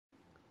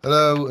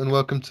Hello and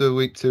welcome to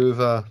week 2 of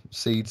our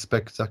seed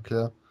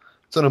spectacular.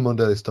 It's on a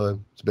Monday this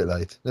time. It's a bit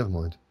late. Never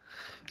mind.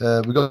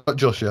 We got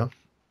Josh here.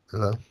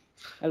 Hello.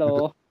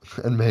 Hello.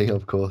 And me,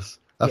 of course.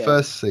 Our Yeah.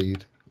 first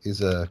seed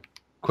is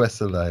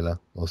Quesadila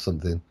or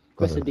something.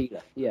 I don't know.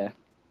 Quesadila. Yeah.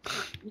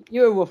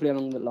 You were roughly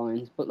along the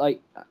lines, but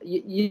like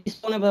you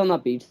spawn over on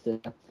that beach there,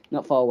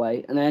 not far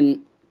away, and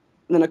then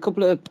a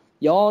couple of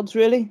yards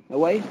really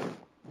away.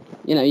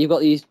 You've got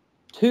these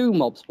 2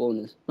 mob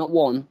spawners, not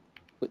 1,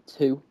 but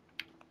 2.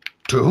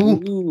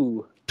 Two?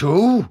 Ooh.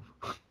 2?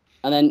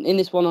 And then in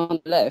this one on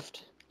the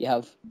left, you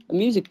have a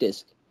music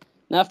disc.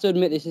 Now, I have to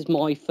admit, this is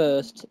my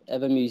first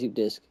ever music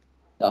disc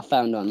that I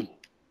found on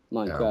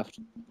Minecraft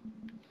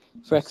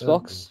for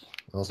Xbox.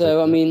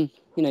 So, I mean,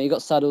 you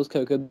got saddles,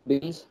 cocoa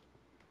beans.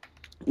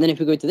 And then if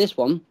we go to this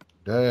one,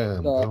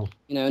 damn, got, bro.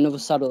 another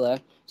saddle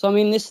there. So, I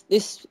mean, this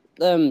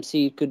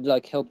seed could,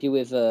 like, help you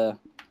with, help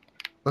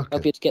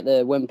you to get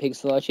the When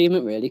Pigs Fly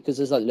achievement, really, because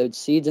there's, like, loads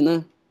of seeds in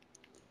there.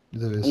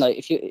 There is.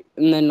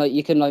 And, like,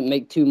 you can, like,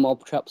 make 2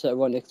 mob traps that are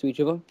right next to each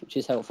other, which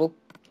is helpful.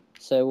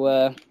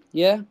 So,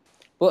 yeah.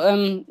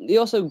 But, they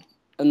also,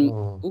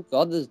 oh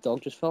God, this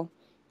dog just fell.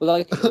 But,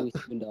 like, oh,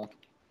 it's been dark.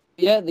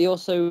 Yeah, they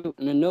also,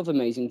 and another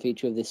amazing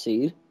feature of this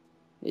seed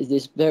is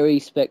this very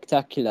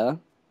spectacular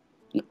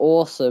and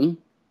awesome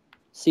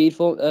seed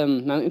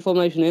mountain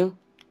formation here.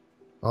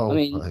 Oh I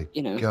mean, my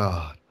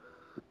God.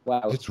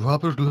 wow. It's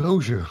Robert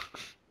Lozier.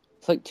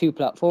 It's like 2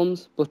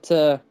 platforms, but,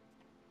 I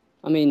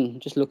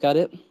mean, just look at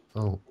it.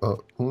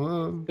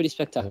 Pretty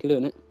spectacular,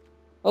 isn't it?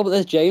 Oh, but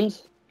there's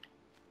James.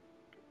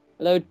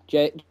 Hello,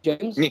 James.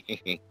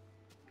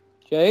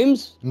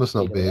 James? Must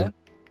not be him.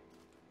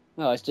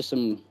 Oh, it's just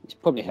it's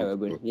probably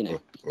heroin,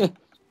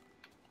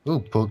 Oh,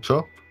 pork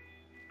chop.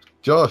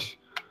 Josh.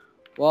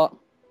 What?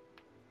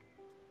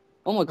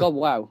 Oh my God,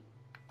 wow.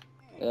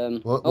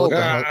 What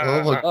the hell?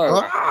 Oh my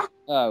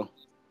God.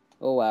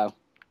 Oh wow.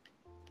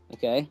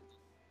 Okay,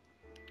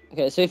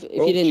 so if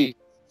you didn't,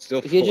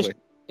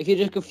 if you're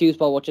just confused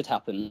by what just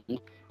happened,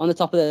 on the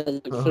top of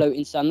the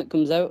floating sand that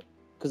comes out,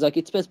 because like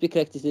it's supposed to be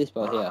connected to this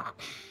part here,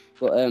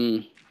 but I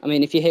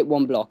mean if you hit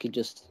 1 block, it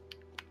just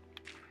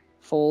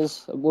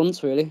falls at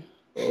once, really.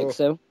 Like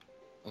so.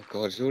 Oh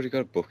God, he's already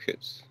got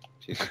buckets.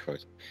 Jesus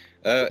Christ.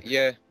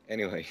 Yeah.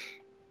 Anyway,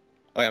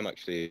 I am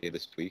actually here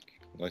this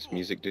week. Nice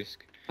music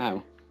disc.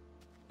 Oh.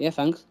 Yeah,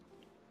 thanks.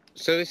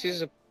 So this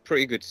is a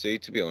pretty good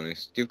seed, to be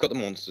honest. You've got the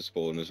monster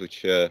spawners,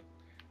 which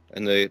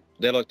and they're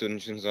like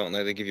dungeons, aren't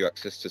they? They give you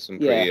access to some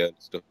pretty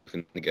stuff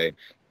in the game.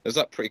 There's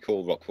that pretty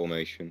cool rock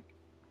formation.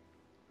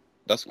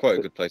 That's quite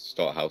a good place to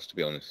start a house, to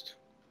be honest.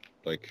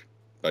 Like,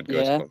 bad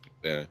guys.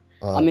 Yeah.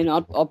 I mean,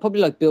 I'll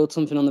probably like build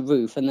something on the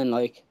roof and then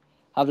like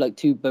have like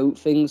 2 boat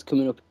things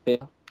coming up here.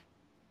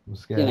 I'm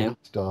scared.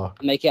 It's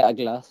dark. Make it out of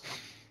glass.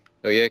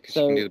 Oh yeah, because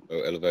you can do the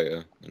boat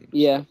elevator.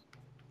 Yeah.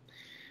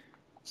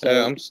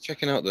 So I'm just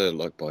checking out the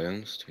like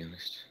biomes, to be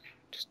honest.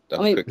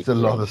 It's a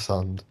lot of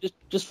sand.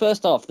 Just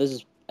first off,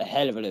 there's a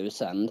hell of a load of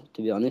sand,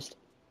 to be honest.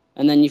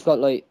 And then you've got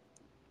like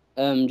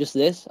just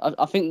this.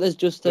 I think there's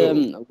just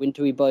a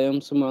wintry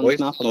biome somewhere on this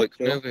map. Like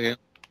over here.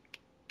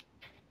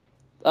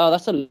 Oh,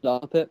 that's a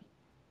lava pit.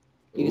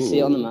 You can see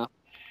it on the map.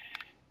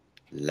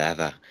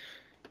 Lava.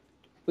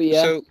 But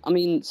yeah, I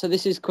mean, so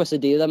this is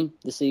Quesadila,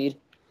 the seed.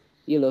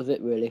 You love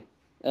it, really.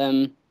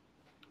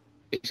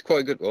 It's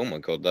quite good. Oh my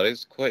God, that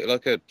is quite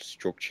like a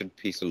structured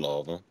piece of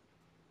lava.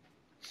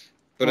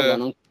 But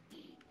oh,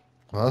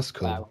 that's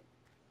cool. Wow.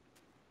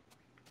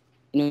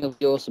 It'd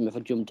be awesome if I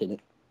jumped in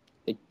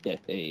it. There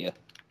you go.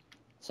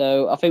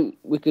 So I think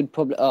we could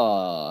probably.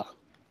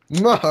 We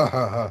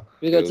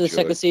go to the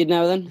second seed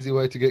now, then. Easy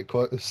way to get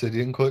quite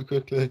obsidian quite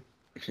quickly.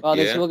 Oh,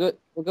 yeah. So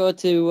we'll go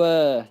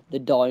to the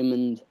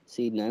diamond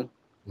seed now.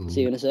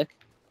 See you in a sec.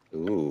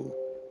 Ooh.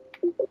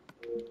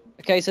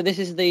 Okay, so this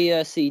is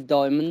the seed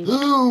diamond.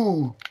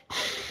 Ooh.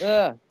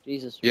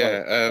 Jesus.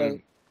 Yeah.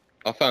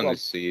 I found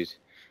this seed.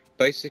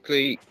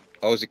 Basically,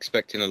 I was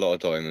expecting a lot of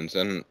diamonds,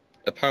 and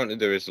apparently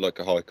there is like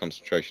a high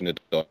concentration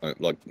of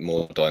like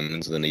more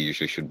diamonds than there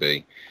usually should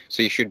be.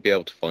 So you should be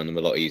able to find them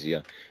a lot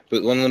easier.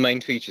 But one of the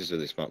main features of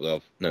this map that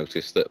I've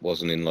noticed that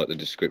wasn't in like the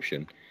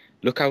description.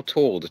 Look how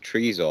tall the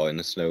trees are in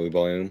the snowy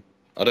biome.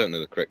 I don't know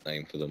the correct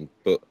name for them,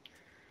 but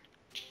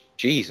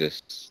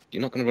Jesus,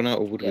 you're not going to run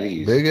out of wood with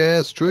these. Big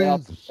ass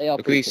trees. They are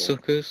look at these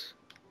suckers.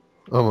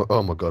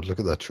 Oh my God, look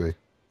at that tree.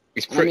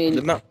 It's pretty.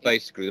 The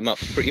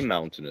map's pretty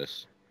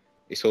mountainous.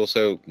 It's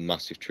also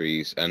massive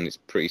trees and it's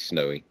pretty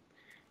snowy.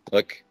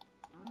 Like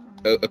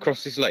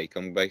across this lake,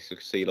 I'm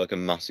basically see like a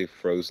massive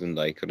frozen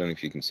lake. I don't know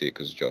if you can see it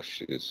because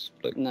Josh is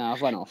like. No,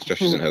 I've run off.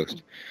 Josh isn't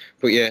host,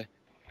 but yeah,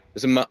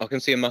 there's I can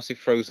see a massive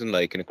frozen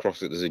lake, and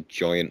across it there's a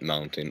giant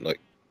mountain,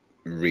 like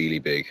really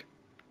big,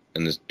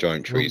 and there's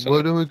giant trees.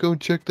 Why don't we go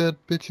check that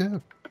bitch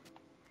out?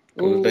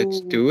 Well,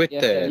 let's do it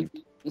then.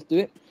 Let's do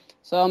it.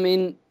 So I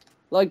mean,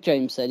 like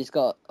James said, it's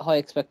got a high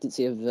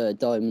expectancy of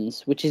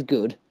diamonds, which is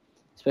good,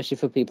 especially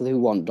for people who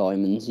want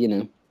diamonds.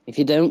 If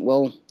you don't,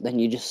 well, then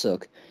you just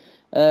suck.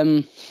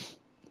 That's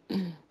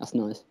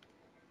nice.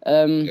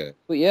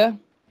 But yeah,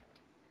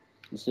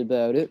 that's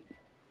about it.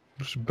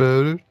 That's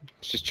about it.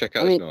 Let's just check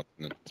out I this mean, mountain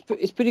then.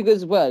 it's pretty good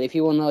as well if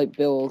you want to like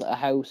build a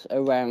house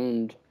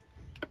around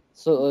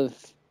sort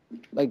of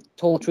like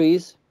tall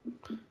trees.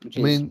 Which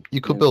I mean, you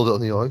could build it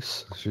on the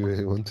ice if you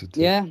really wanted to.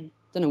 Yeah,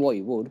 don't know what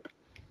you would.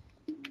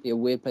 Be a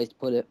weird place to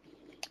put it.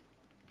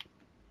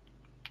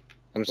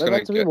 I'm just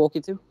Whereabouts are we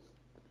walking to?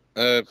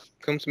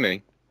 come to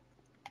me.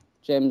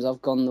 James,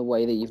 I've gone the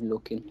way that you're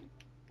looking.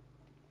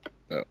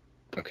 Oh,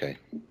 okay.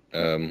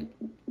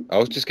 I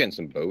was just getting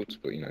some boats,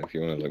 but you know, if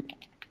you want to look.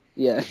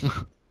 Yeah.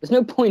 There's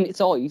no point.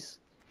 It's ice.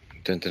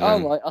 Dun, dun, Oh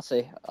dun. right, I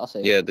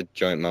see. Yeah, the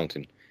giant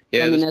mountain.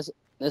 Yeah, I mean,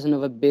 there's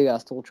another big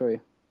ass tall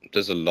tree.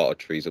 there's a lot of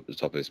trees up the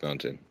top of this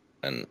mountain,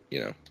 and you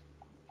know.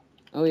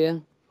 Oh yeah.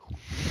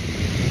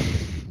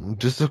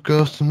 Just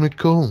accustomed to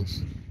cool.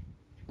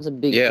 There's a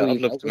big Yeah, tree.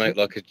 I'd love to make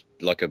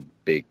like a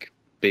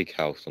big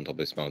house on top of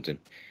this mountain,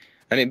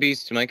 and it'd be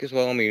easy to make as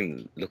well. I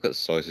mean, look at the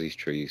size of these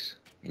trees.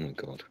 Oh my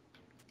god.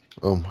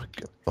 Oh my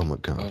god. Oh my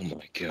god. Oh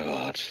my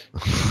god.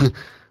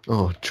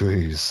 Oh,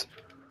 trees.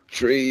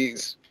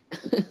 Trees.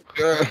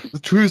 The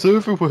trees are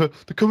everywhere.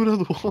 They're coming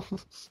out of the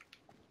walls.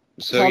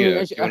 So I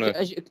mean,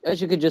 yeah,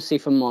 as you could just see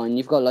from mine,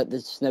 you've got like the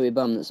snowy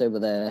bum that's over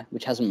there,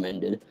 which hasn't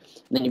rendered. And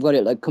then you've got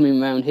it like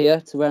coming around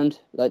here to around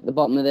like the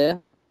bottom of there.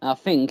 I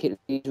think it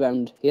leads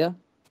around here,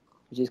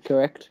 which is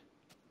correct.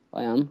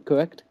 I am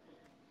correct.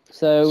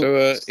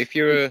 So if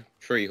you're a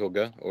tree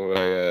hugger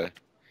or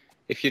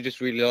if you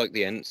just really like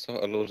the Ents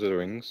of Lord of the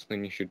Rings,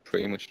 then you should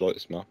pretty much like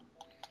this map.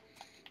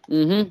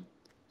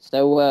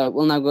 So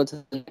we'll now go to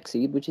the next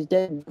seed, which is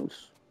dead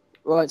mouse.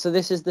 Right. So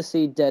this is the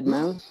seed dead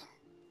mouse.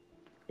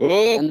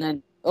 Oh! And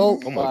then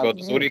Oh my god!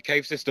 There's already a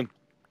cave system.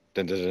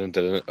 Dun, dun, dun,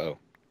 dun, dun. Oh.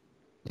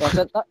 Yeah,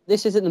 so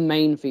this isn't the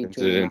main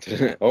feature. Dun, dun,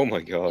 dun, dun. Oh my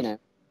god! You know,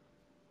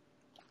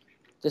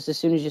 just as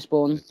soon as you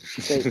spawn,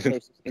 cave system.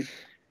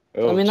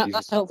 Oh, I mean, Jesus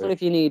that's helpful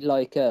Christ. if you need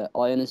like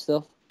iron and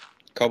stuff.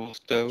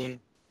 Cobblestone,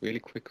 really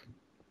quick.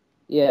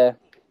 Yeah,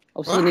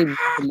 obviously you need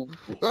some more.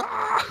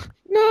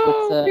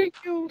 No, But,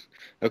 get killed.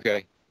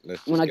 Okay,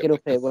 let's. When just I get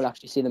up back. here, we'll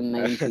actually see the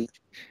main feature,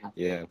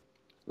 Yeah.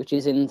 which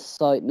is in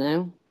sight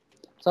now.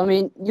 So I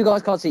mean, you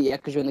guys can't see it yet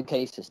because you're in the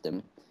cave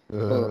system.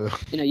 But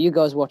you know, you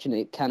guys watching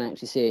it can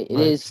actually see it. It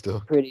is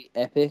stuck. pretty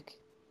epic.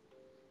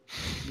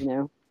 You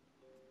know,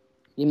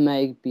 you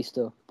may be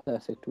stuck.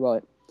 Perfect,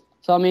 right?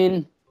 So I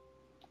mean,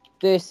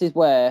 this is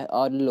where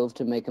I'd love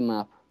to make a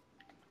map.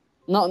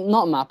 Not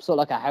a map, sort of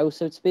like a house,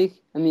 so to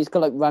speak. I mean, it's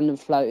got like random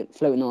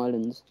floating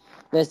islands.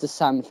 There's the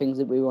sand things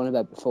that we were on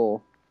about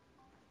before,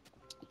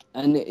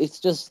 and it's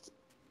just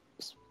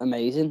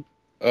amazing.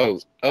 Oh,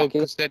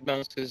 because Dead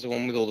Mouse is the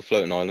one with all the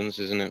floating islands,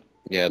 isn't it?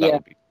 Yeah, that Yeah.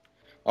 would be.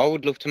 I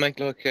would love to make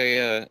like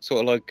a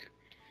sort of like.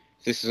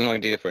 This is an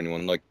idea for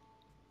anyone, like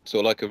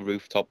sort of like a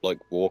rooftop, like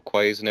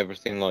walkways and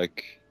everything,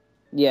 like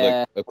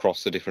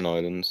across the different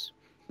islands.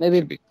 Maybe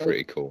Should be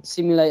pretty cool.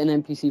 Simulate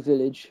an NPC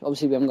village.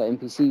 Obviously, we haven't got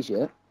NPCs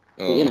yet.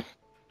 Oh. You know.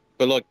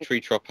 But like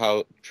treetop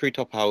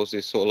house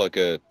is sort of like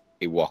a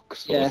Ewok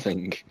sort of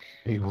thing.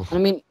 I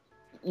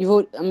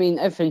mean,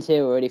 everything's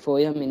here already for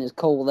you. I mean, there's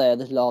coal there,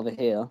 there's lava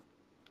here.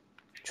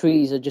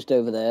 Trees are just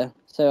over there.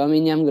 So, I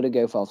mean, yeah, I'm going to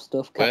go for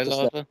stuff. Where Cactus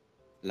lava? there.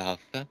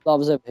 Lava?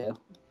 Lava's over here.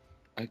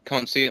 I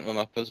can't see it. My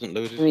map hasn't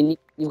loaded. I mean,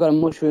 you've got a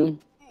mushroom.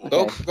 Okay.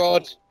 Oh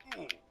God!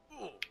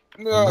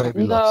 No.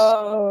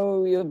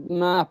 No, your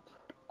map.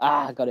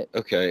 I got it.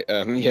 Okay.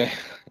 Yeah.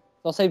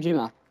 So I saved your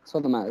map. That's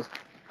all that matters.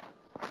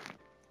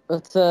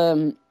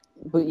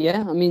 But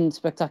yeah, I mean,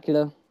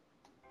 spectacular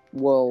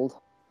world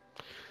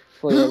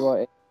for you,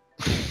 right?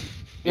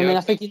 Yeah, I mean,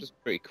 I think it's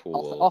pretty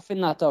cool. off in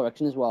that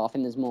direction as well. I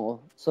think there's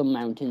some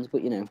mountains,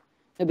 but you know,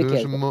 maybe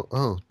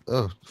careful.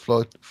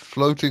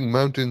 Floating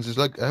mountains is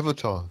like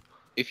Avatar.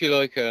 If you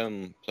like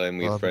playing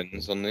with your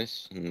friends on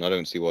this, and I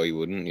don't see why you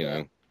wouldn't, you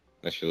know,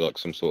 unless you're like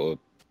some sort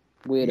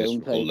of weirdo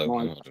miserable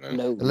loner, I don't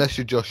know. Unless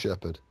you're Josh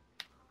Shepherd.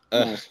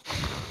 Nice.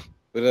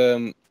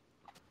 But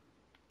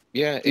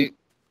yeah,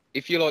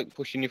 if you like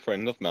pushing your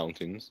friend off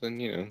mountains, then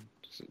you know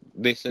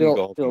this and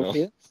God,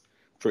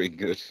 pretty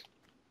good.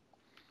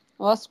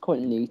 Oh, that's quite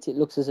neat. It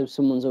looks as if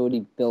someone's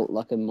already built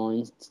like a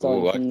mine.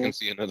 Oh, I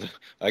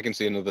can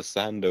see another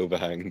sand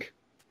overhang.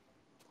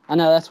 I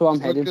know, that's where I'm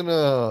headed.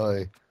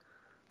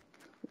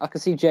 I can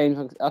see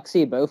James. I can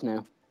see you both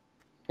now.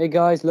 Hey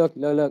guys, look.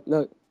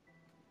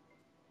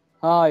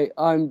 Hi,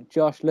 I'm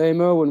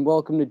JoshLmao and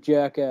welcome to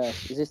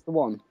Jackass. Is this the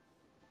one?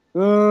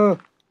 Ow.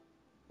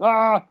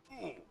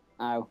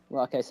 Well,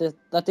 okay, so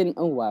that didn't.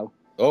 Oh wow.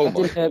 Oh that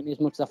didn't hurt me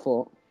as much as I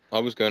thought. I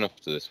was going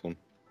after this one.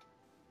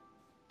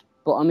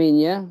 But I mean,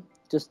 yeah,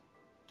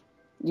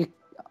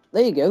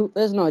 there you go.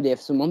 There's an idea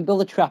for someone.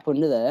 Build a trap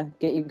under there.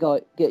 Get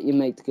your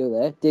mate to go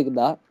there. Dig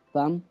that.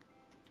 Bam.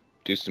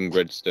 Do some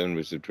redstone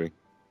wizardry.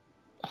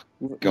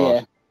 Oh, God,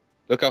 yeah.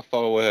 Look how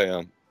far away I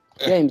am.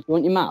 James, you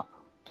want your map?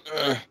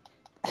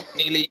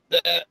 Nearly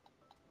there.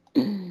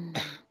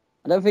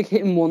 I don't think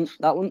hitting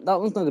that one's not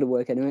going to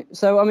work anyway.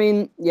 So I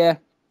mean, yeah,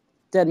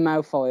 Dead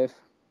Mouse 5,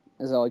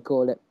 as I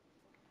call it.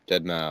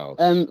 Dead Mouse.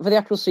 For the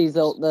actual seeds,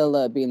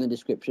 they'll be in the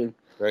description.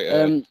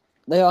 Great.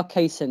 They are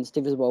case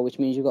sensitive as well, which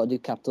means you've got to do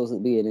capitals at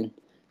the beginning,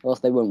 or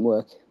else they won't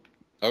work.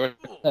 I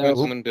recommend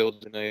someone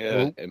building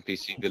a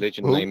NPC village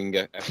and naming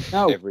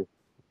every.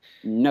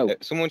 No.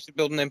 Someone should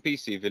build an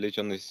NPC village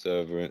on this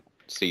server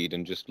seed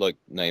and just like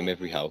name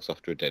every house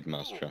after a dead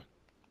mouse trap.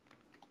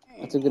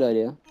 That's a good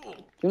idea. Do you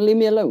want to leave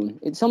me alone?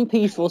 It's on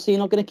peaceful, so you're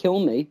not going to kill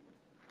me.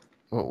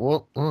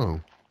 What? Oh.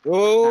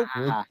 Oh!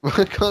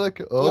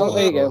 Oh,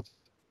 there you go.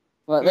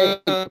 Right, there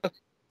you go.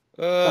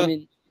 I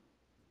mean,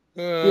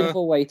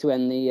 beautiful way to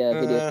end the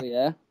video for you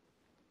there.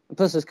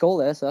 Plus, it's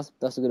cold there, so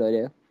that's a good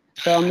idea.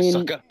 So, I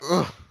mean,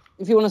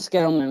 if you want to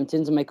scale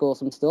mountains and make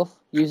awesome stuff,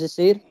 use a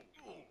seed.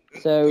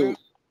 So,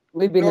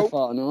 we've been the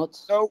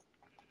Fartanauts. No.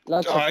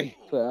 Like us on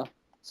Twitter.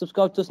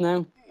 Subscribe to us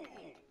now.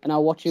 And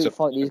I'll watch you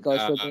fight these guys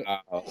for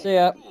a bit. See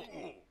ya.